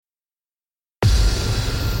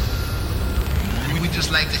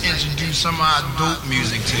just like to introduce some of our dope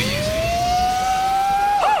music to you.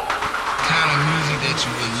 Kind of music that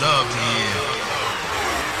you would love to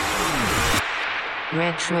hear.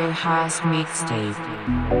 Retro House Mixtape.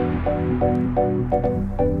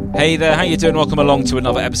 Hey there, how you doing? Welcome along to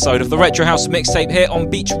another episode of the Retro House Mixtape here on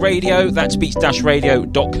Beach Radio. That's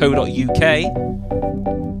beach-radio.co.uk.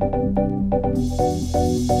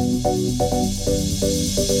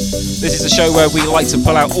 This is a show where we like to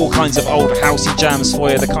pull out all kinds of old housey jams for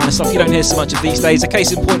you, the kind of stuff you don't hear so much of these days. A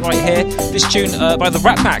case in point right here, this tune by the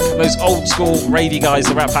Rat Pack, those old school ravey guys,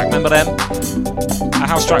 the Rat Pack, remember them? A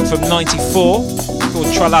house track from '94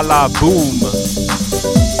 called Tra-La-La Boom.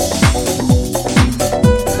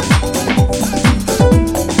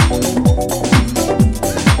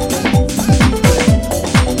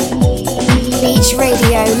 Beach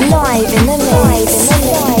Radio live in the mix.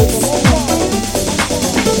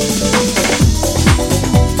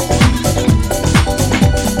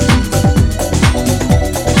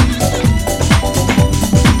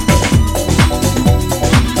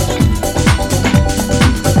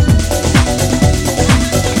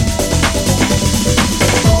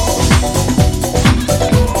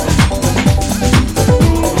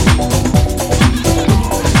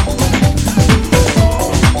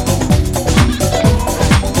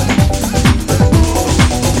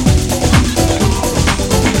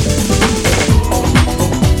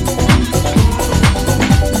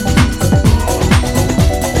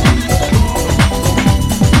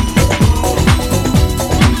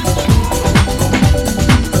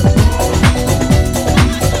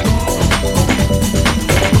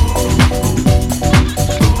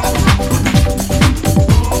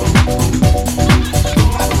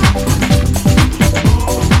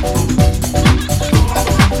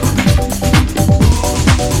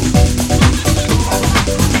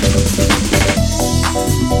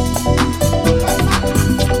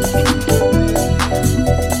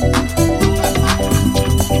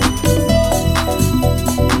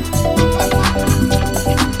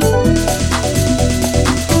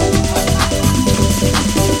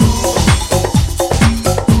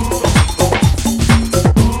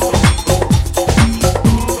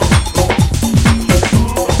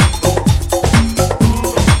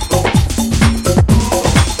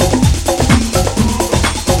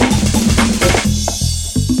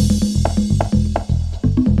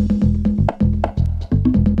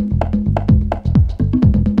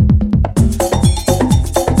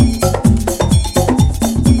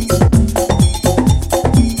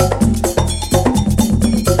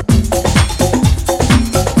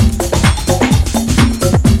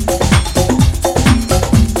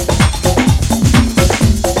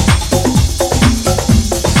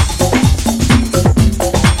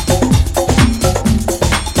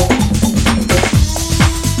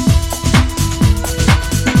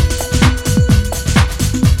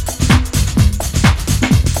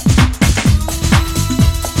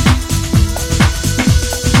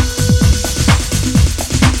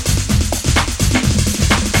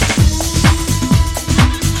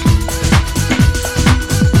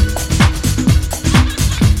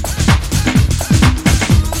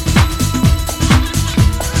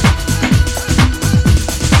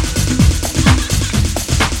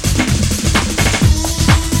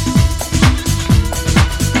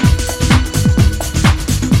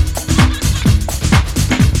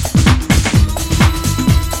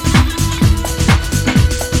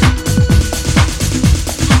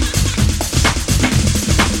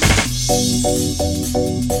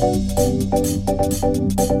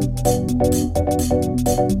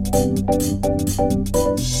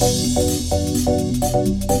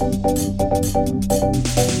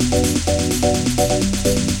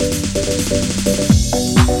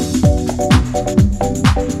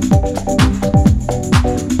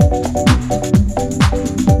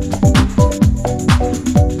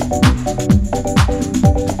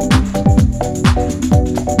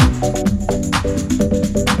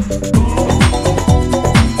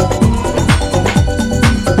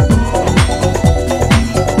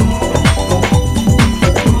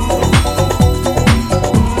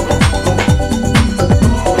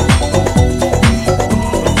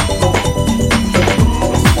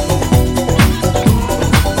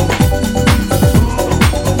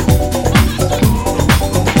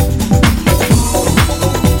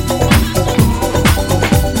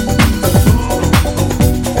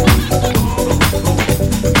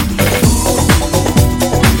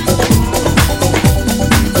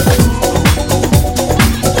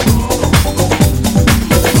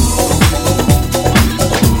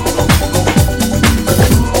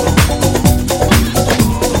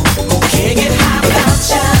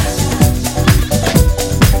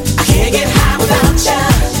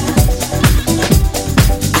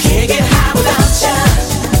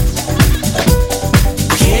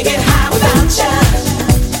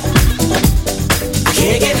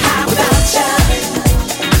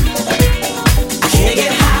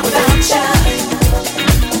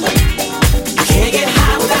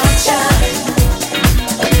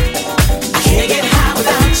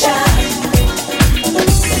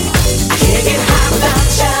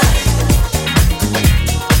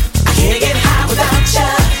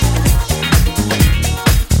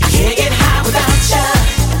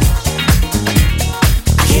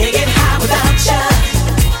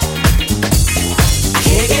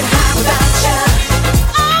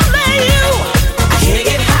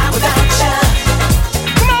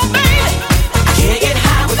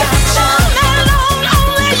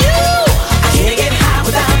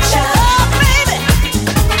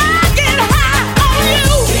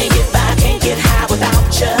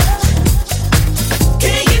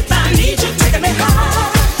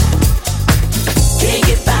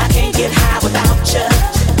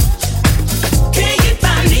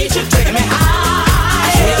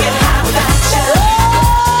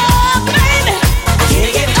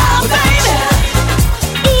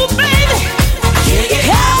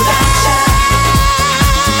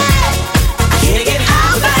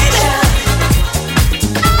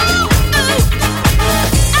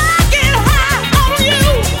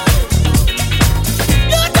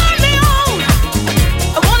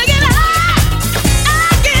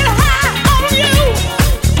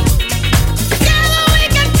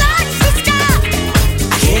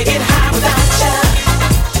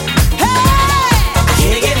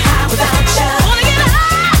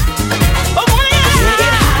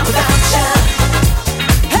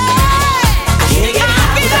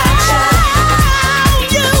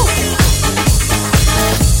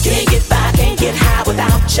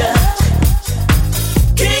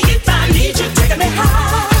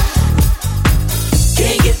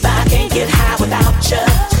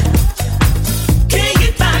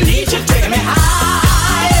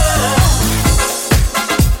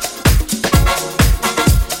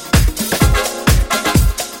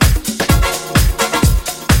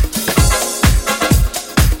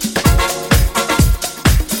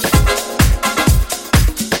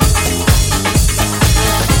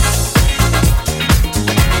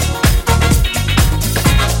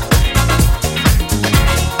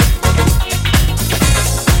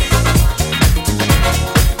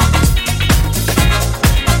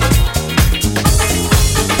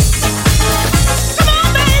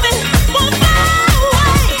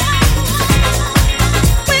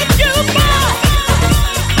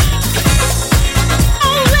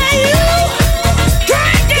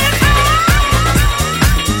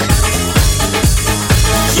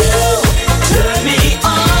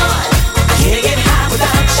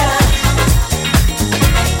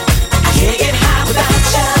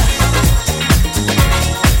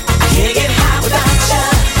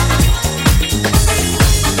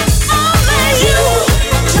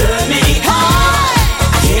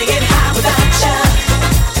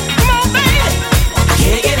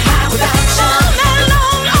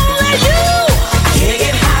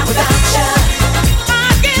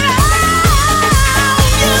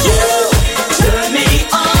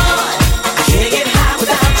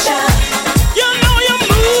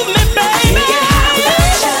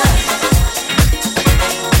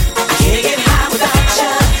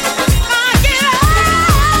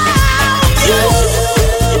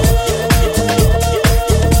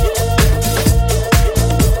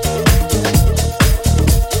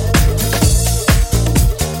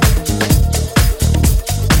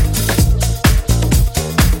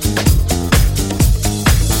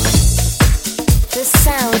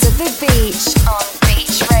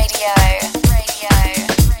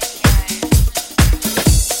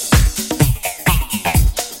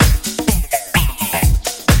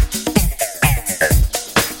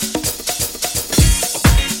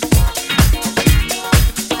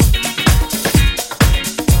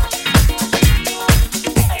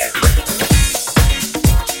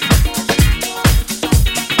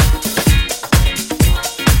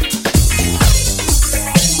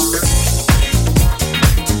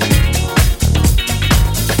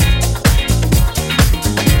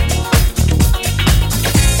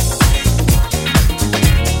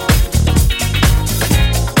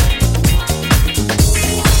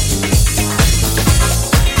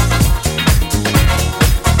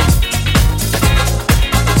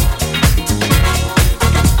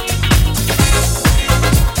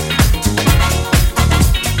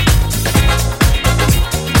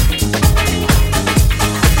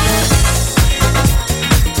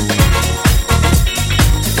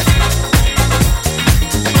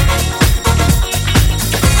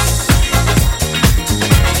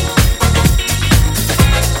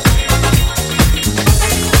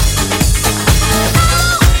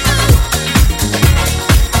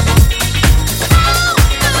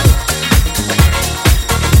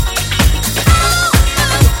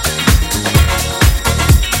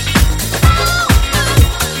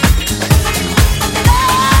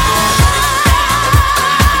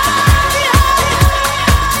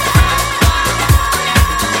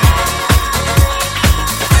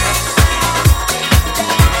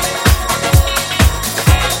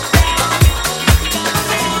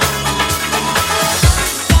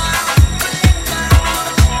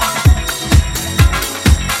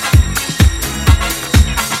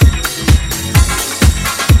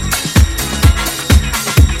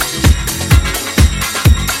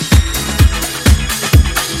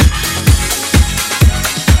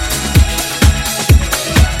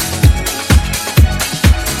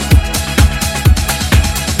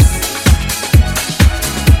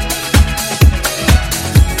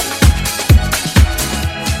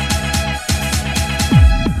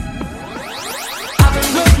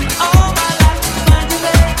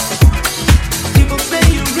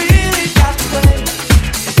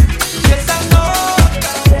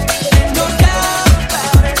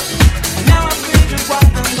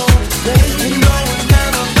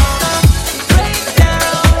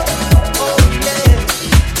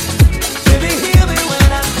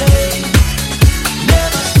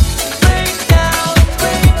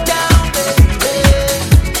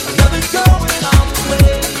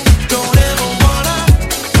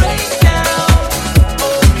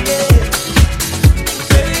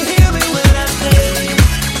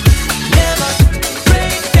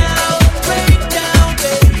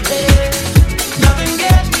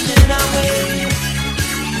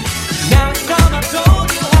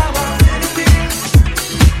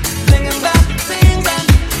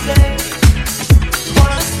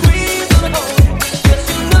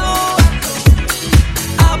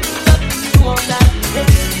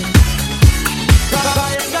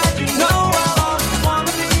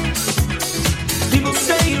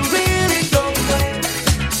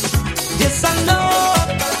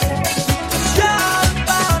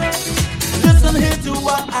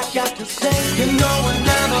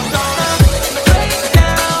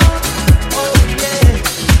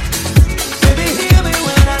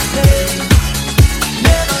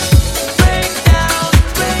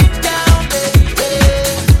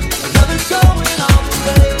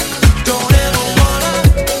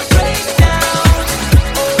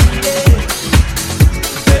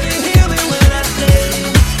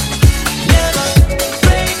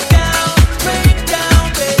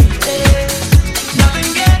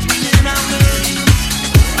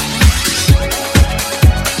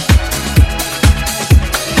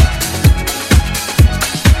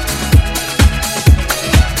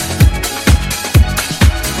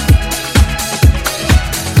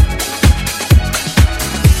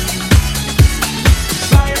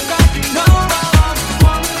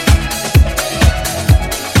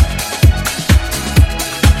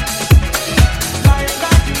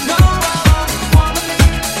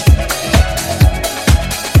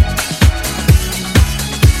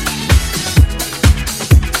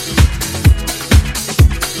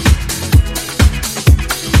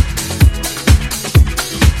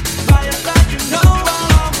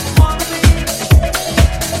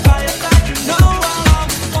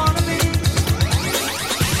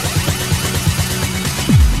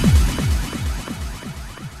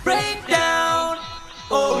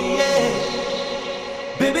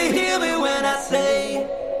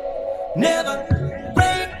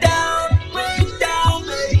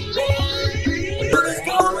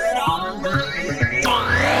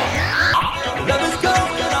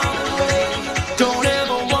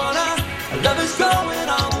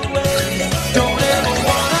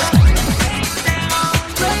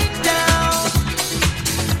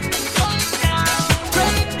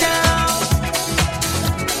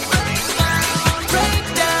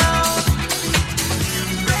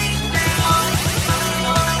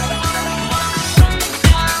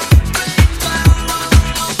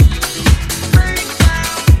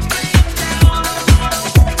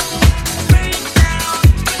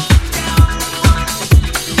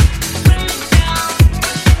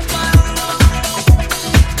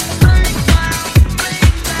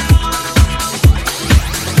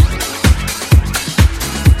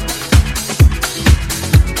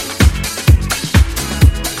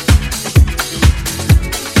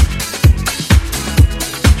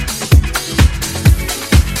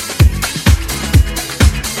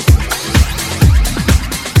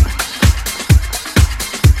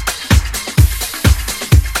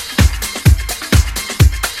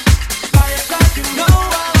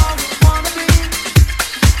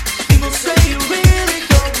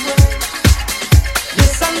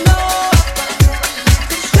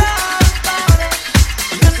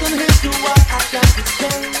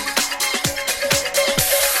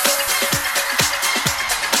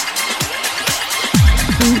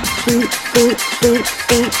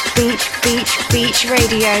 Beach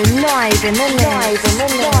Radio live in the mix.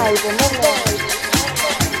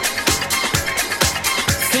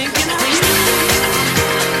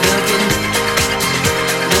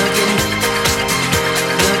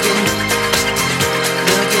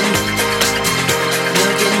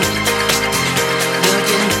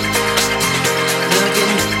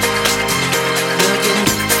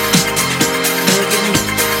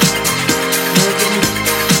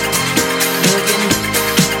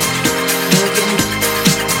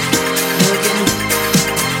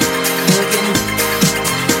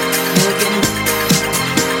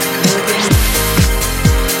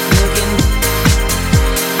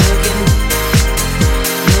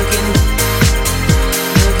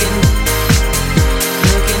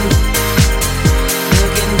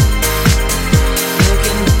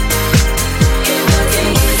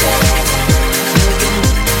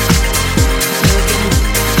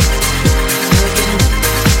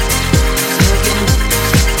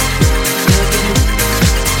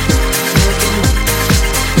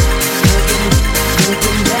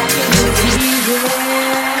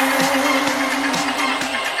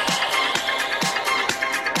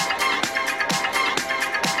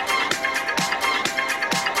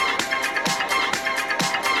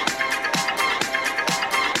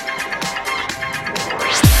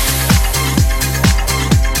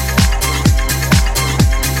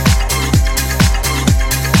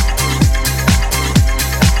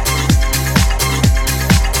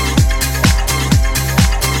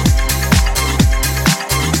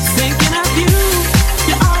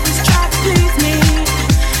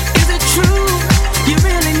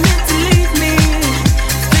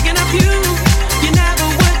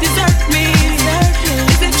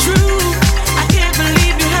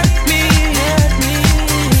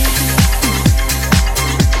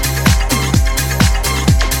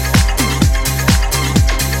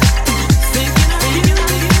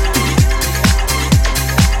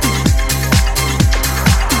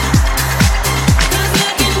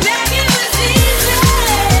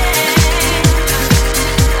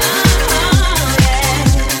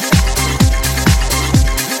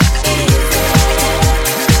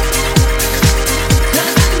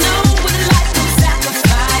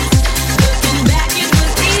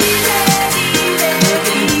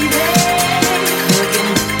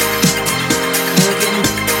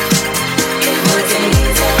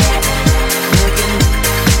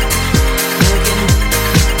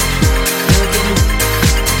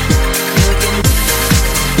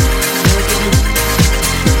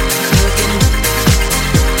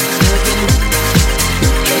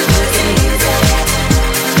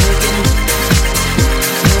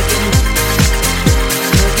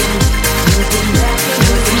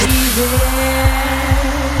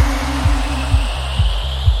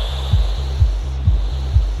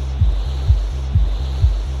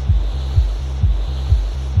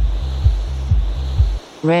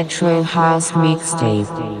 Retro House Mixtape.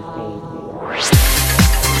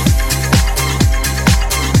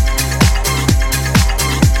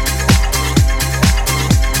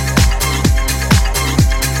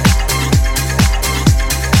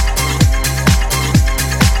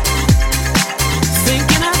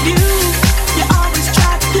 Thinking of you, you always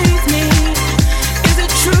try to please me.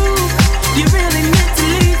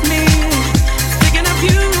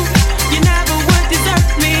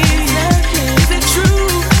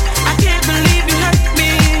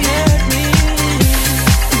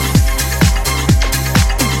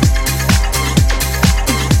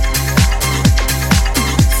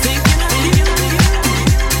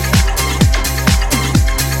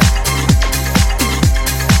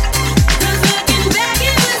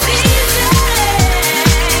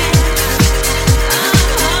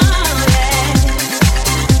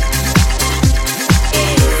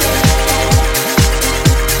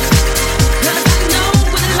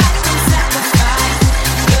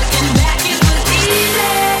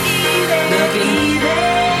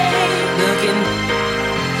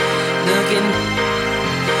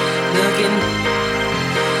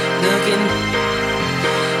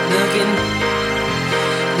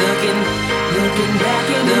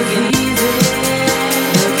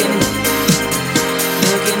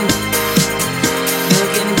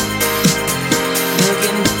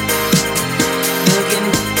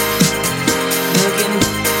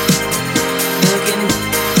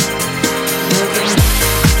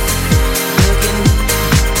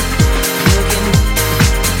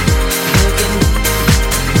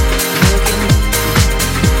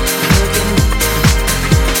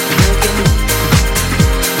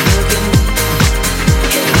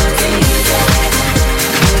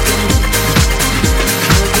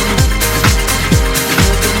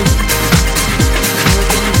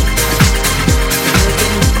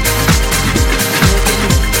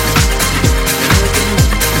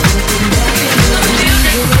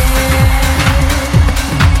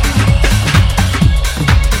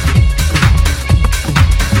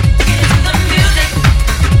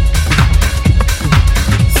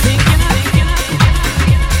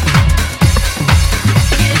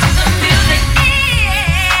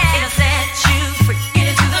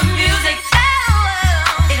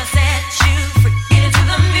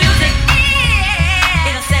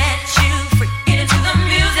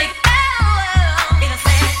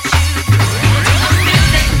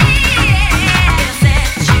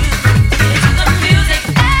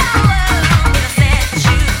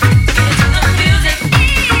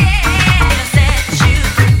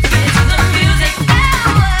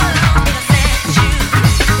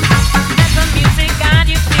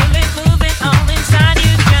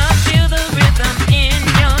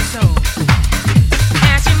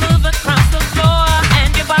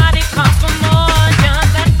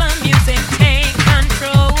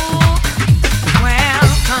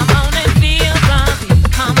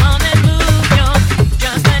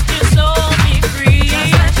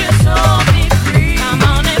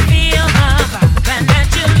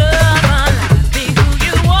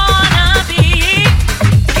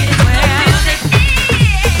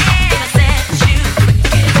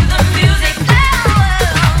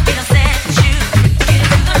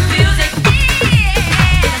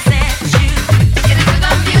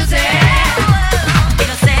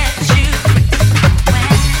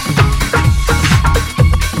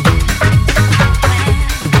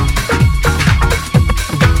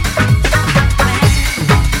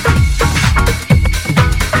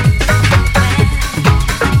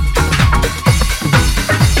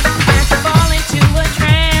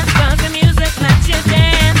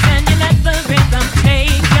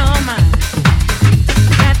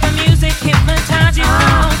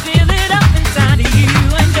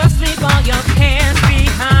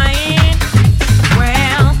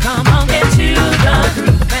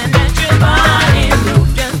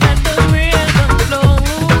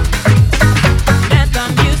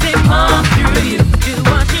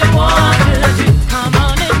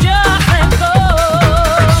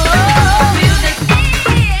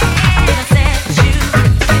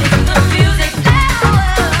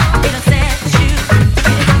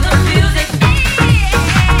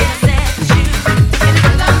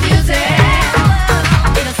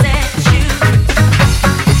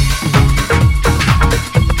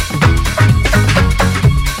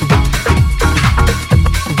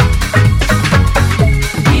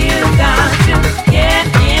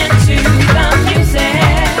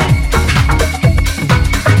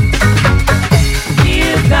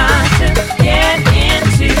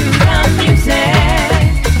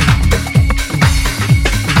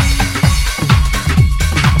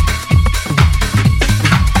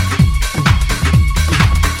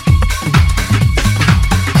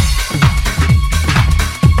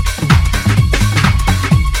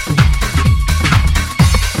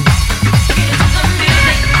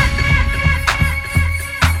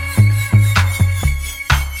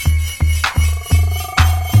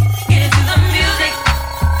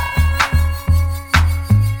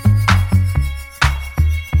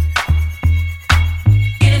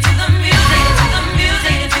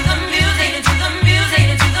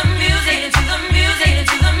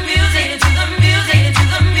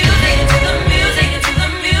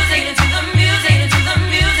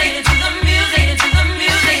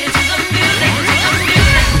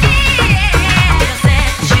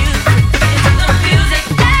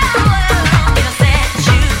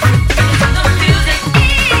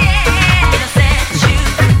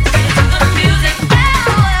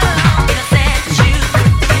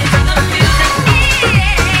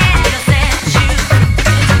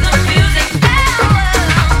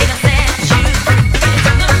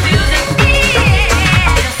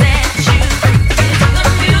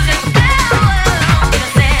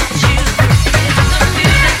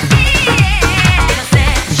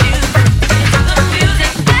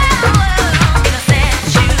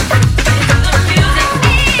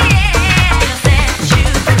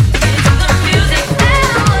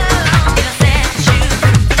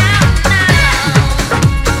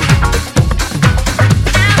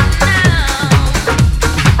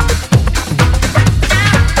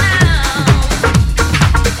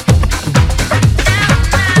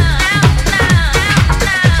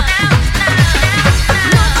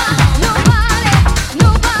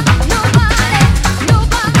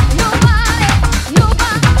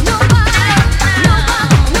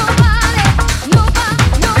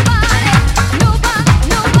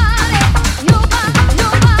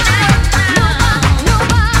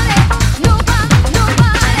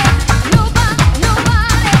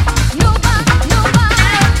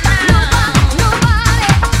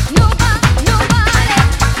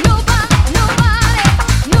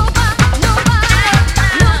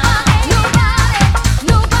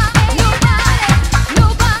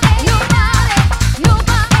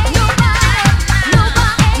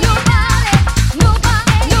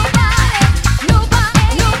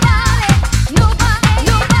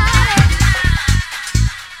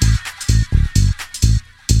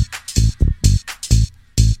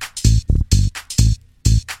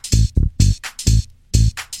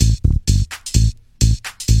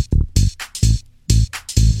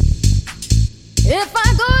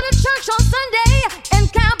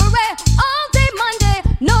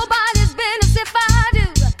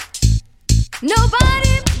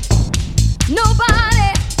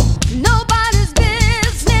 Nobody's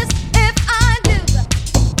business if I do.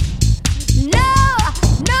 No,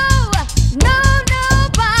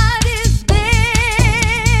 nobody's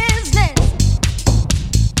business.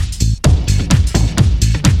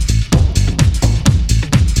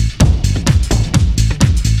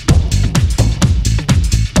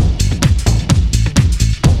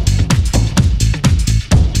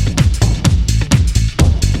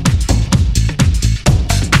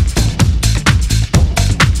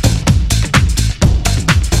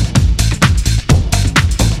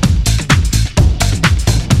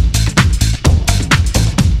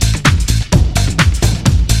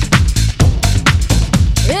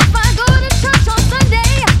 If I go to church on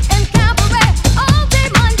Sunday and cabaret all day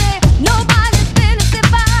Monday, nobody's business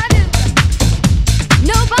if I do.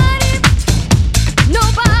 Nobody's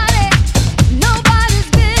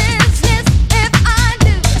business if I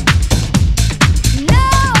do. No,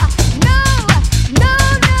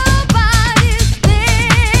 nobody's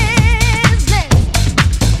business.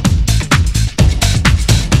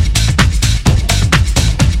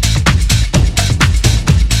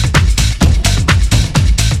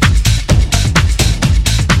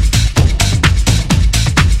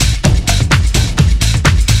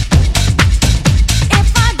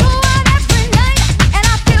 If I go out every night and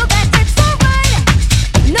I feel that it's alright,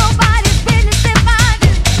 nobody's business if I do.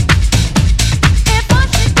 If I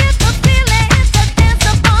should get the feeling to dance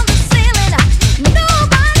up on the ceiling,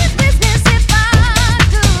 nobody's business if I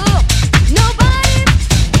do. Nobody's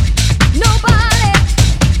business if I do.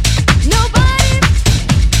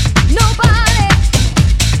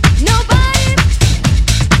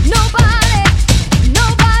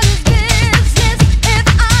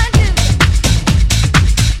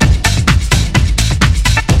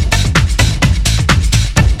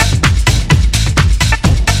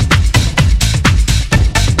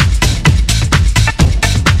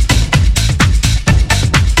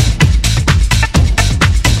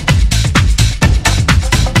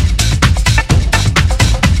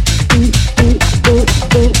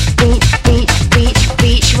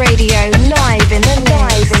 Beach Radio live in the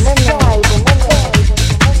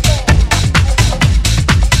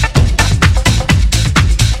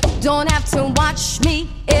Don't have to watch me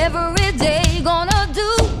every day. Gonna do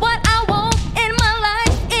what I want in my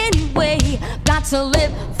life anyway. Got to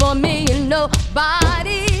live for me and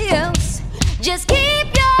nobody else. Just keep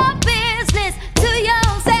your business to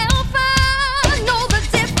yourself. I know the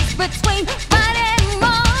difference between right and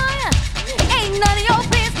wrong. Ain't none of your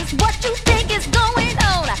business what you think is going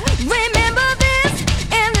on. Remember this,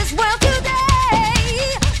 in this world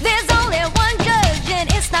today, there's only one judge and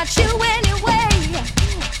it's not you anyway.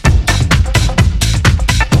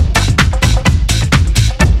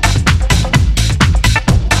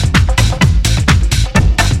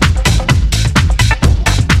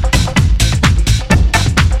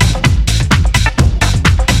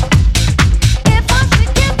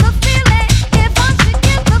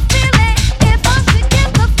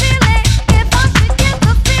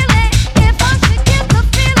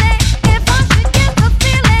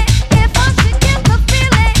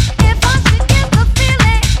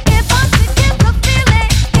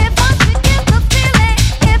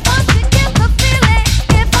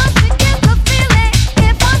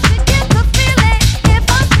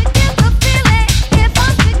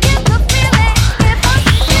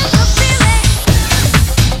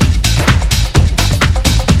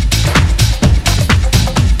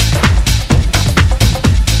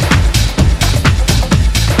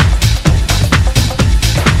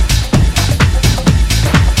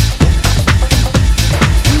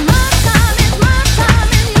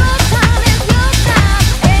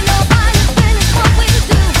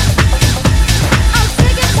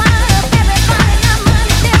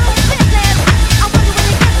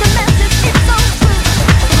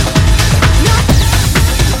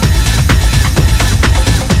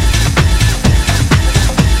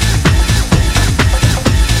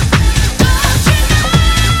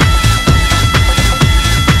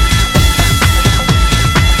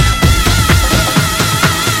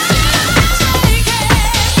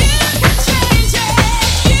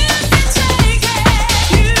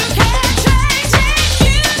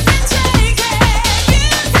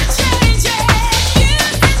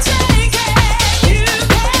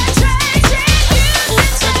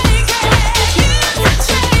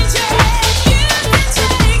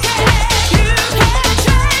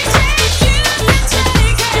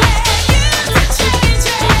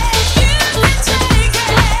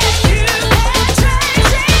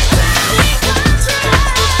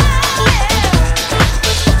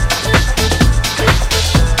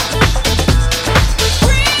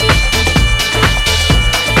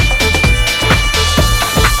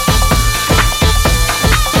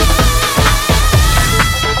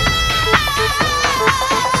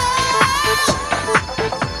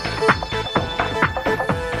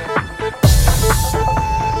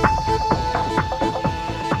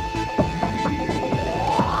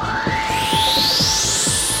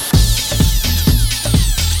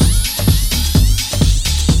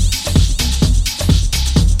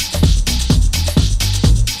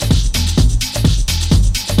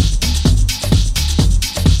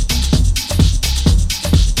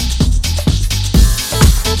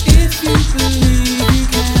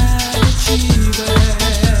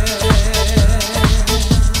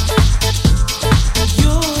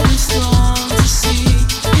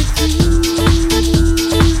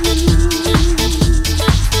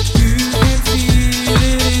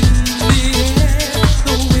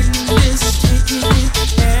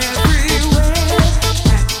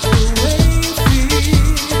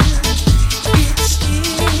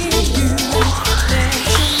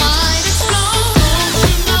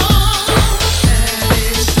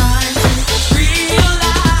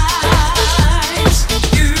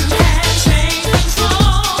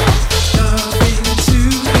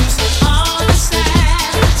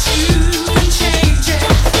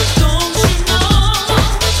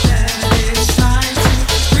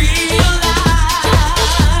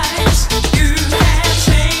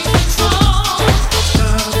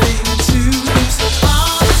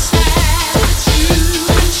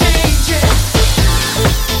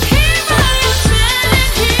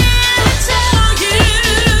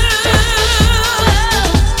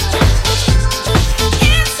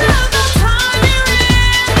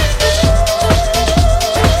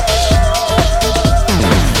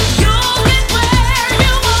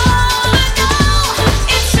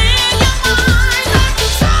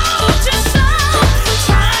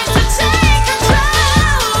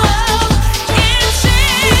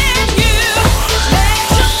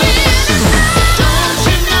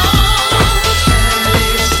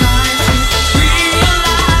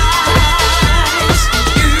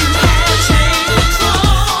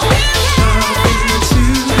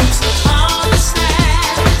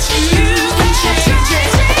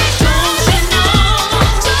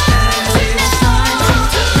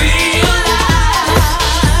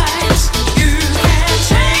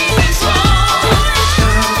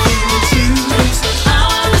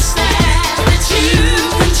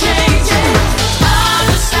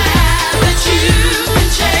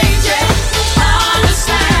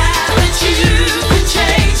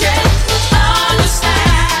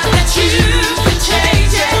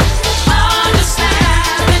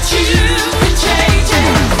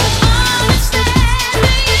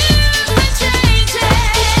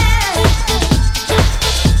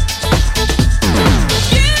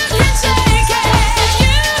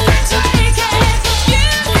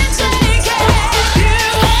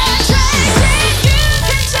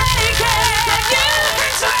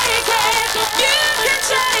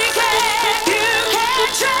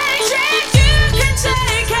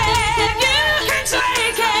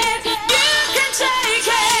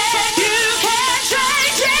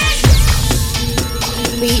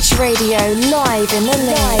 Beach Radio, live in the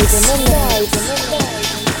mix.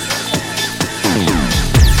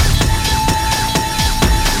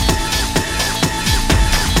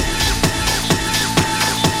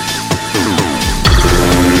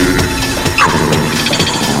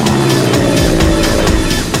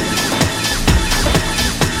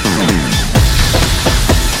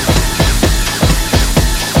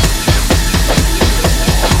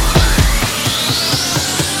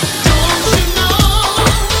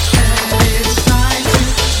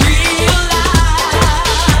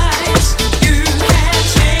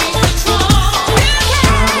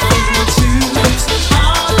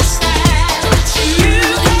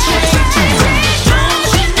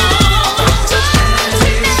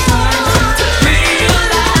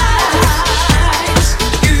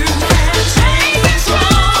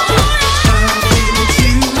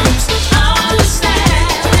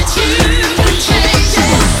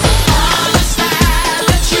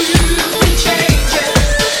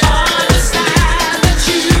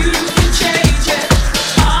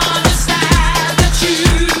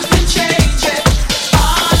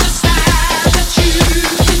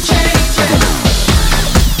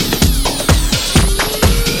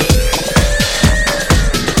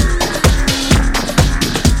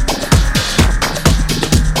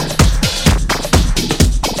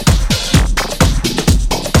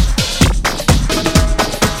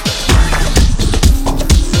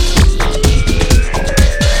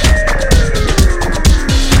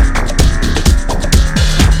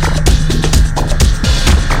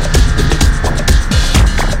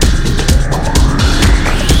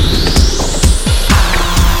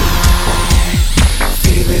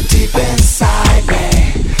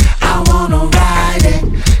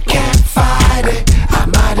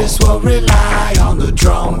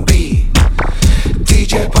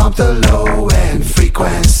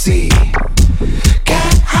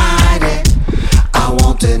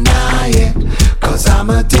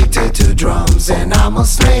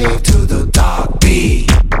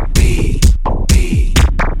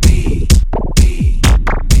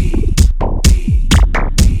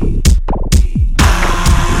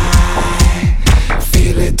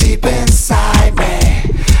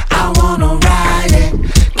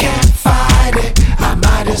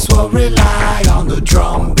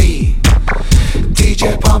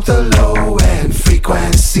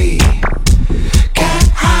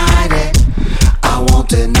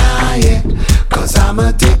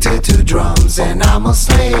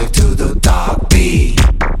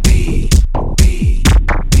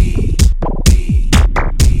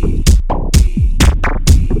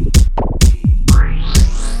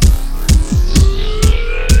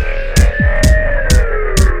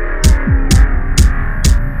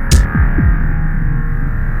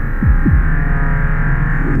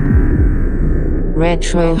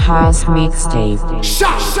 Retro House Mixtape.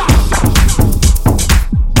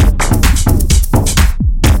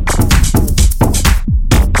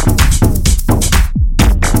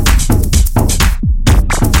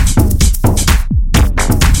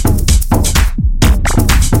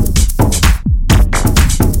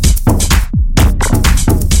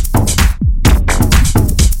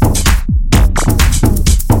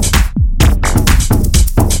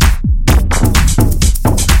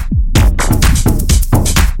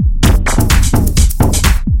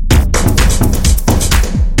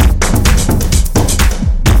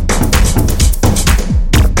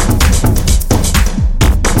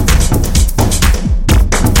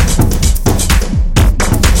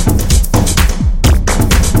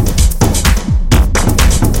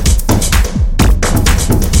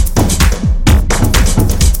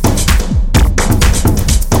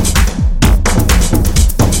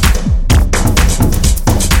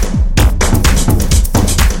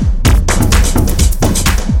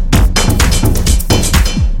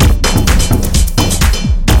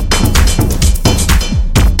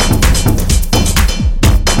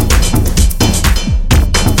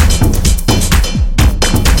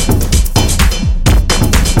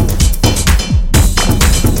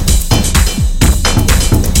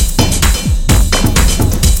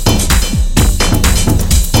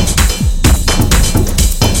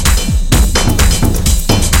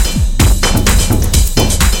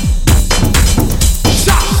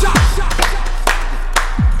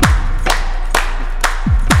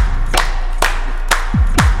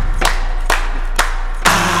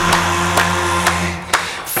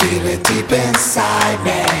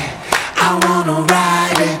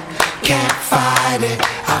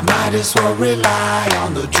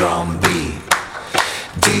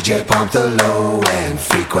 DJ pump the low end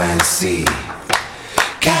frequency.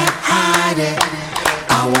 Can't hide it,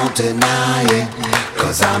 I won't deny it,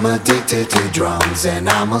 'cause I'm addicted to drums and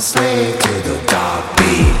I'm a slave to the dark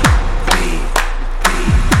beat.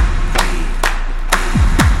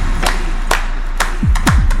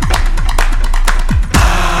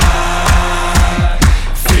 I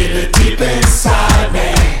feel it deep inside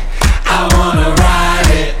me. I wanna ride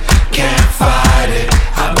it, can't fight it.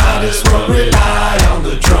 I might as well rely on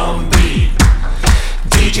the drum beat.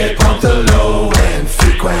 DJ pump the low end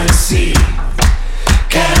frequency.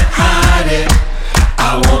 Can't hide it,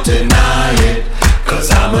 I won't deny it,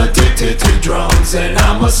 'cause I'm addicted to drums and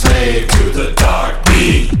I'm a slave to the dark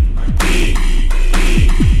beat.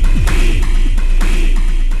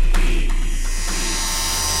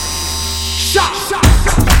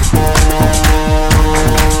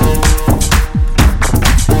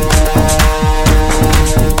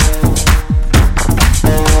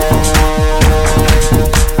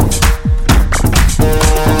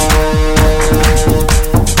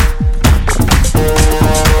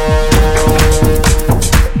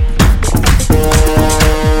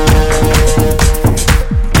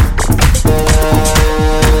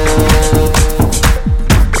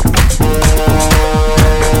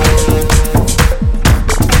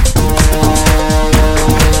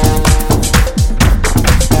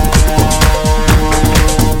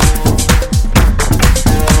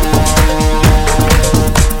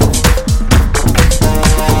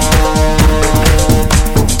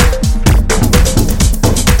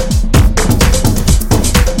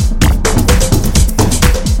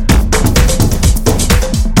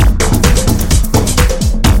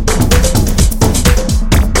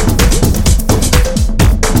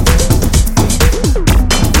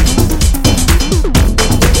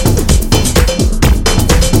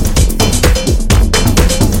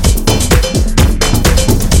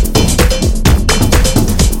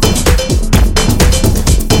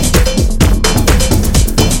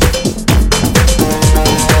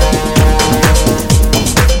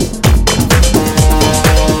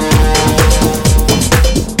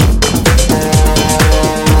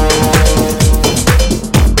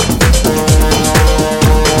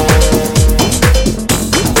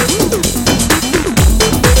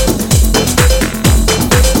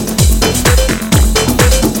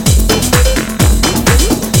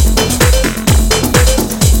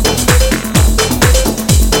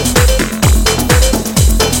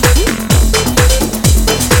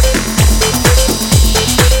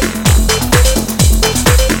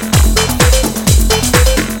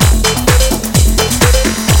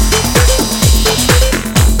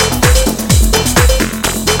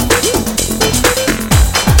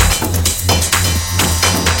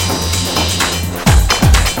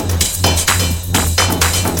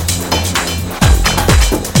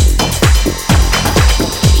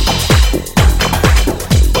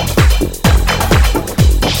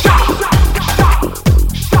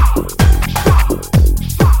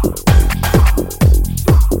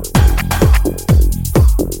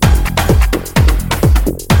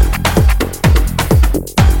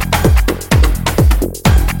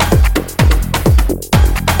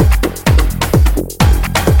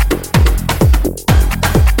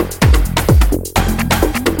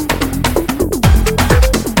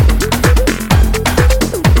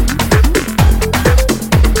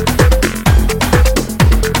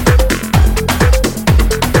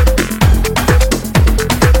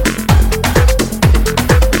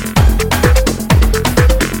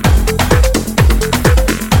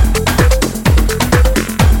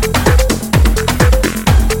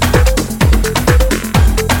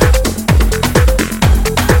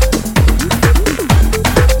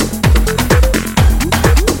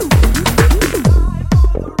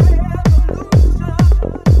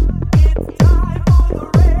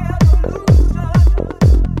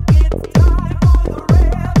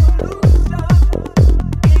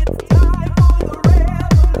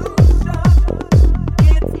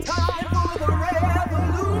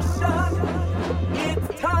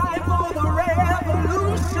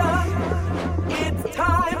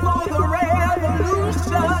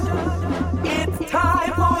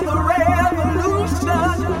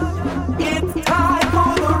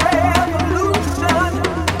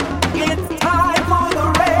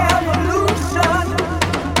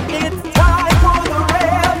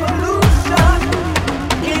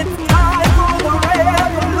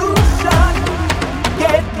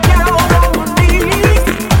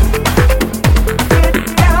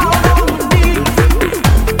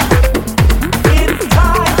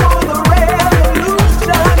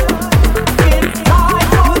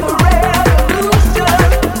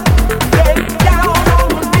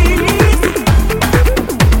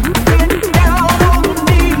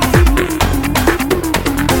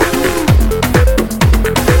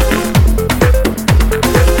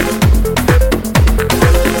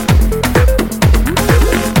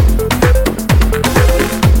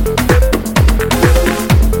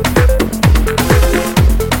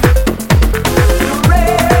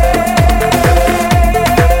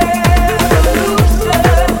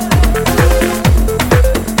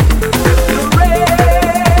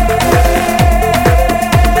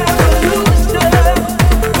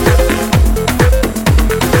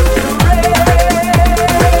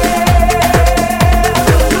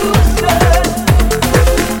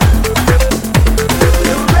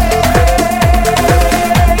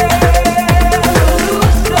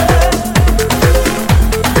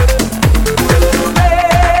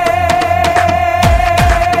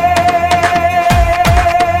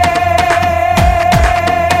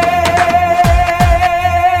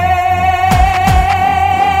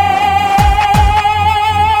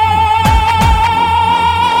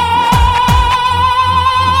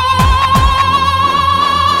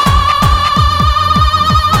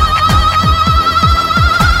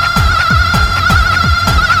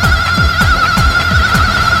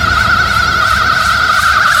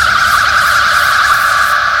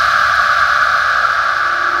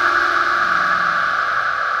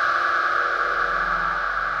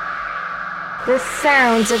 The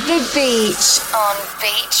sounds of the beach on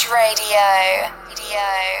Beach Radio.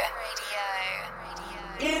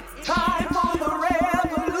 It's time for the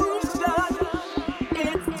revolution.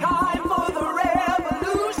 It's time for the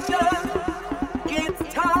revolution.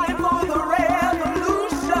 It's time for the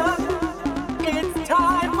revolution. It's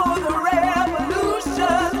time for the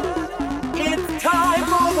revolution. It's time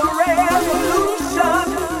for the revolution.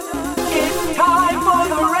 It's time for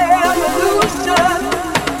the revolution.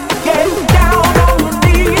 Get down on your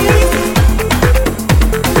knees.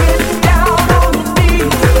 Get down on your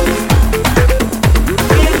knees.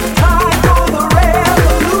 It's time for the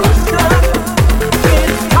revolution.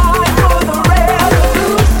 It's time for the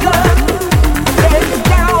revolution. Get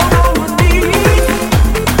down on your knees.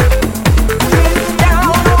 Get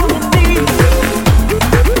down on your knees.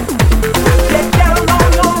 Get down on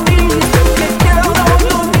your knees. Get down on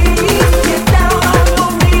your knees. Get down on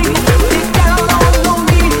your knees. Get down on your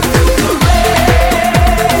knees.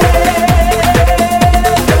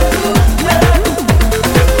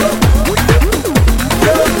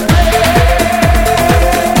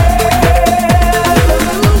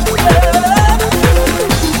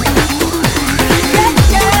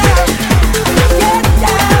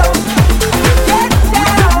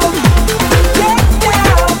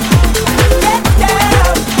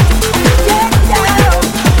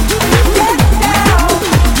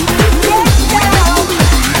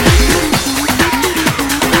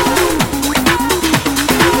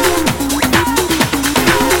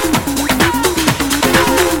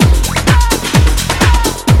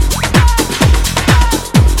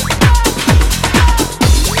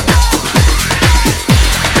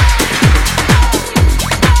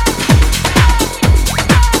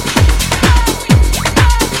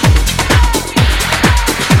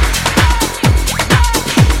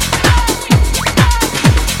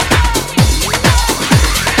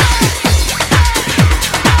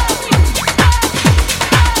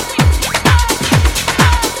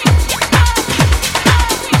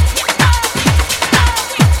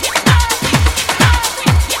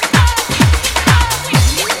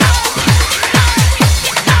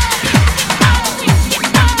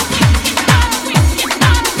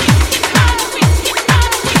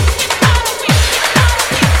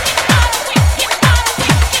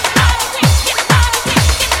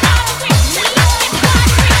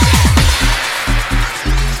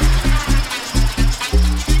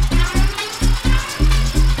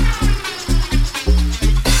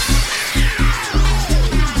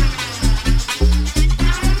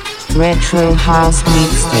 Retro House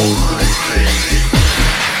Mixtape.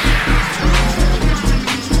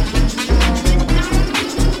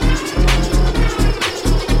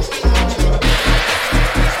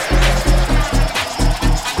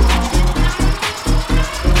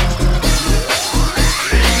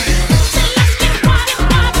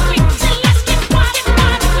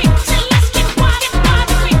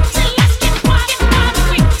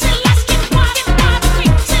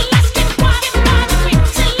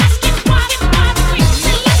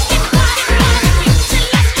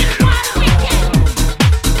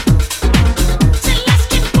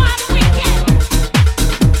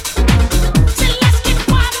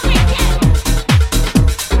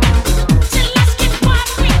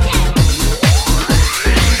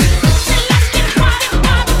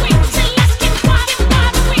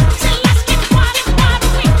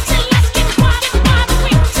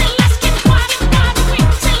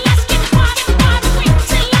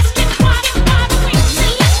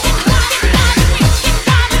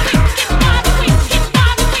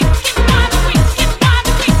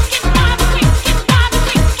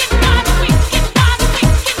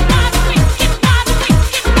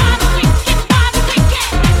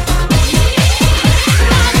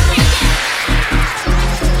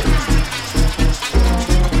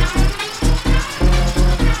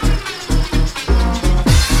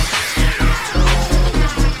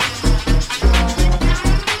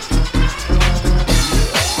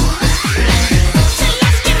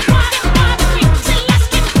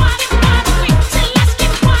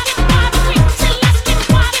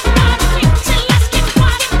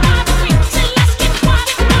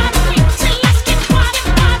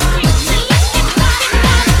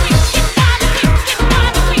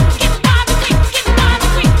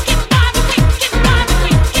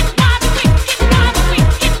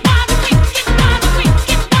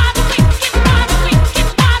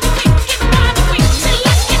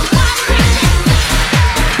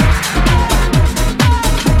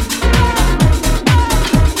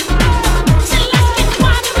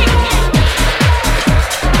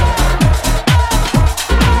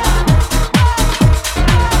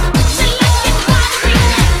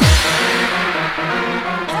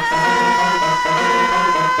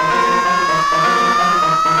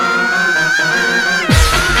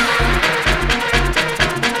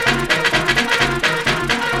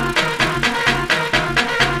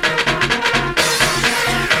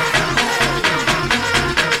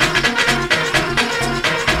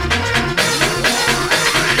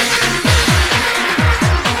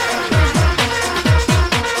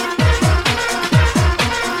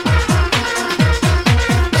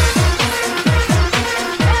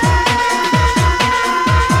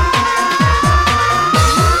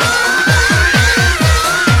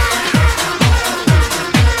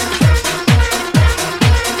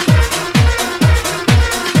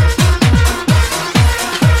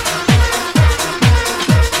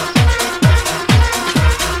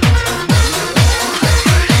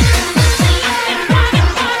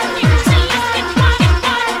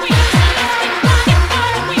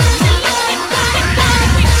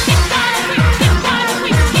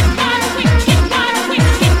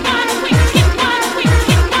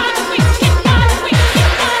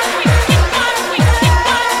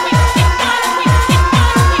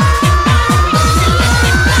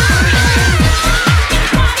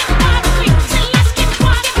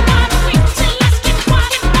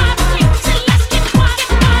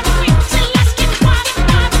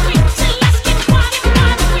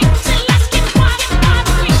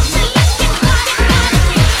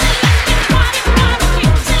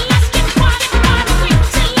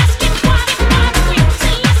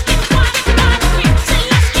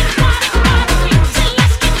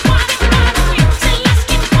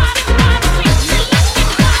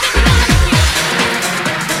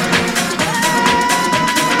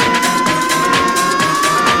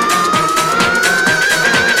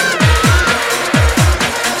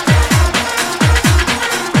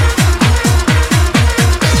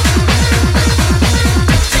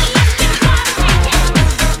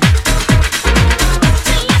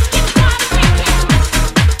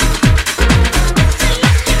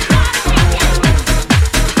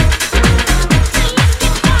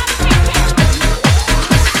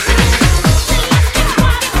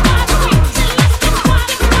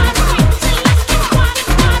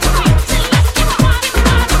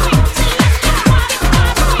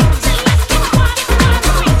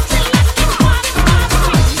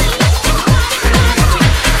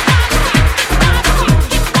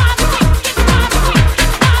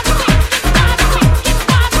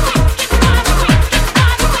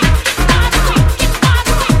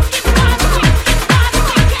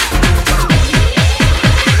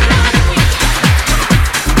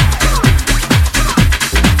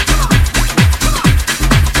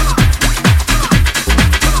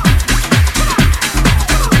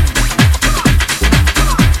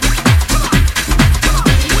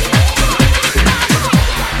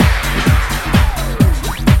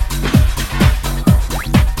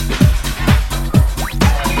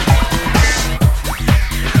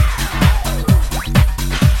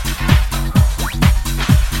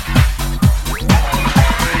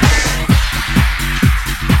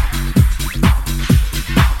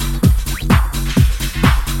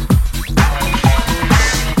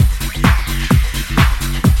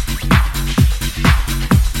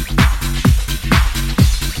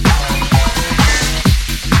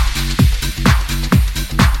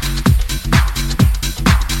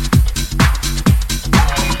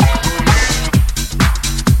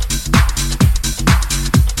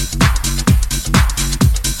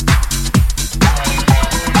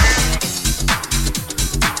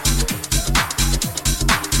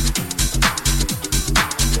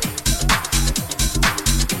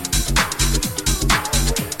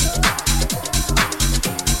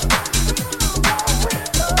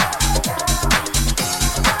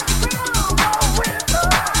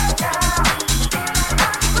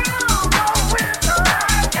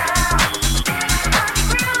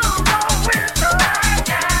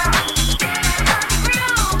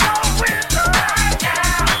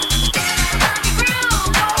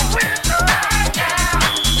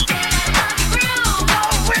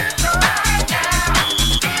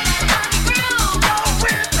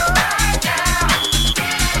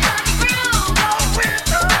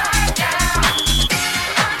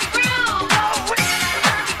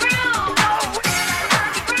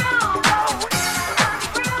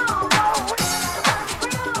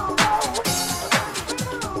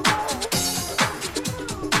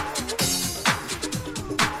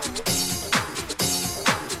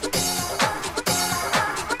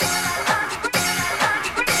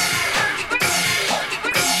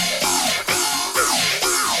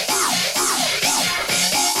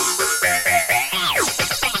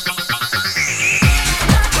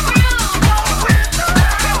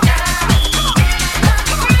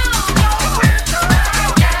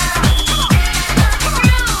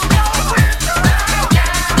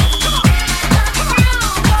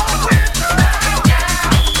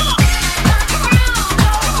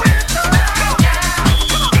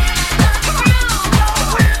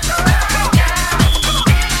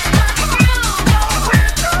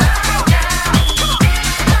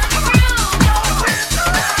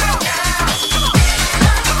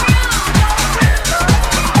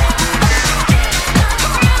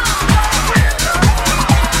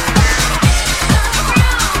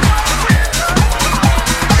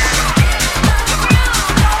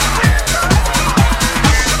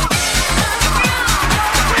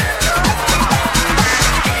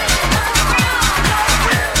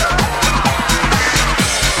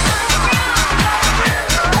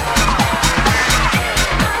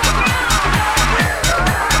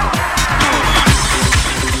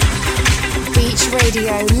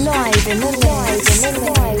 Radio, live in the mix.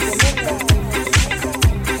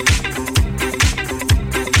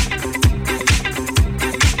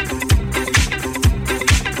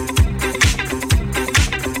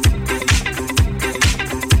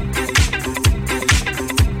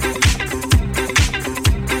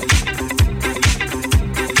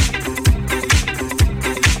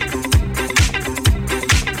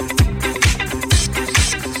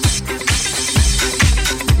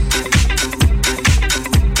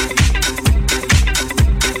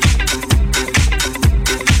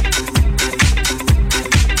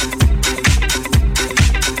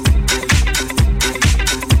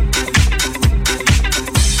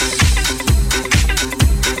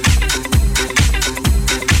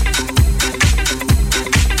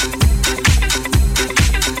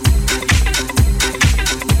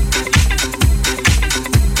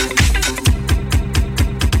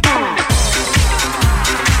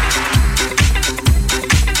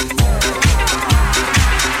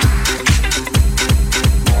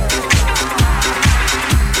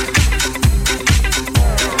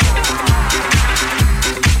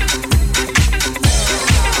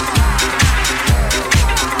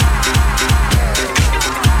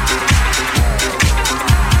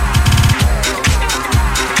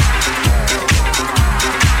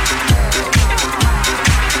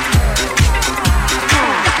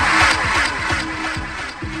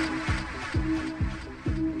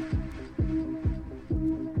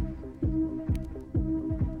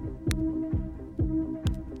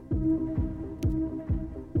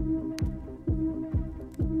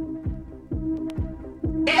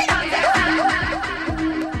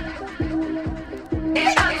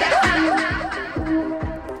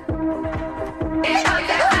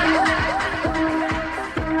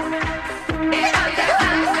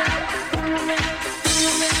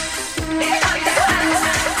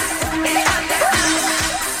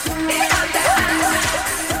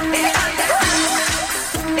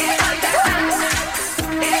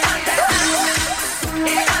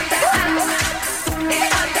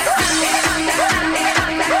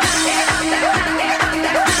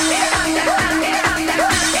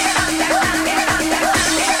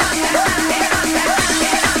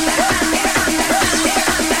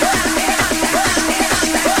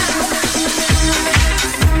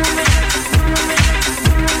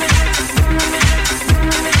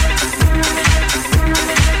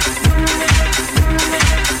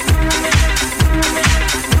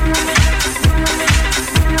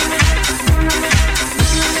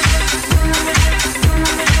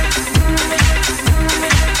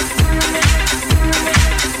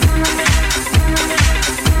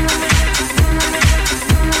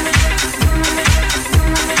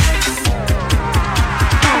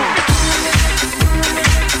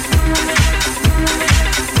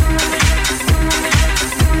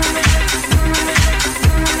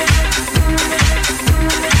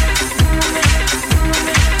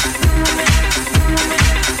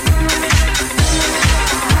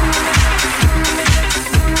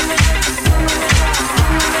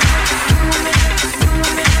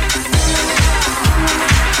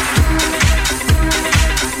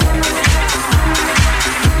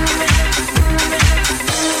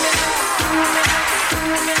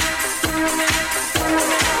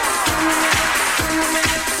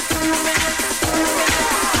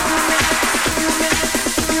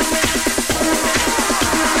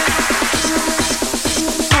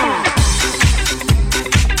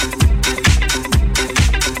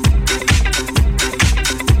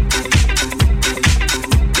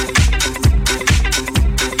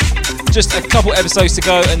 Just a couple episodes to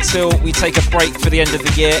go until we take a break for the end of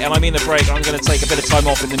the year, and I mean a break, I'm going to take a bit of time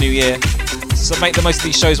off in the new year. So make the most of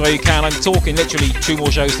these shows while you can. I'm talking literally 2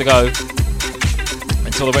 more shows to go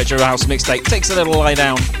until the Retro House mixtape takes a little lie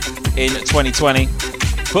down in 2020.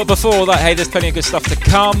 But before that, hey, there's plenty of good stuff to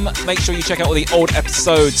come. Make sure you check out all the old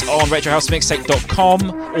episodes on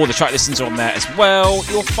RetroHouseMixtape.com. All the track listings are on there as well.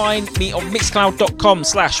 You'll find me on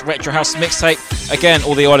Mixcloud.com/RetroHouseMixtape. Again,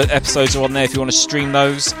 all the old episodes are on there if you want to stream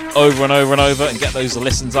those over and over and over and get those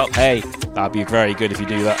listens up. Hey, that'd be very good if you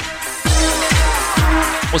do that.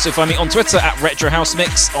 Also find me on Twitter at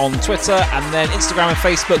RetroHouseMix on Twitter, and then Instagram and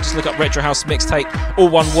Facebook. Just look up Retro House Mixtape, all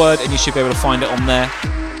one word, and you should be able to find it on there.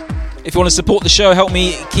 If you want to support the show, help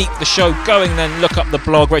me keep the show going, then look up the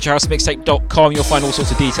blog, RetroHouseMixtape.com. You'll find all sorts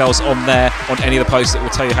of details on there, on any of the posts that will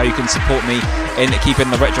tell you how you can support me in keeping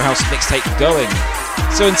the Retro House Mixtape going.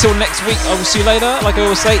 So until next week, I will see you later. Like I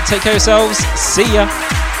always say, take care of yourselves. See ya.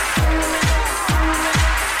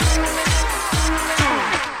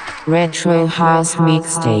 Retro House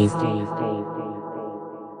Mixtape.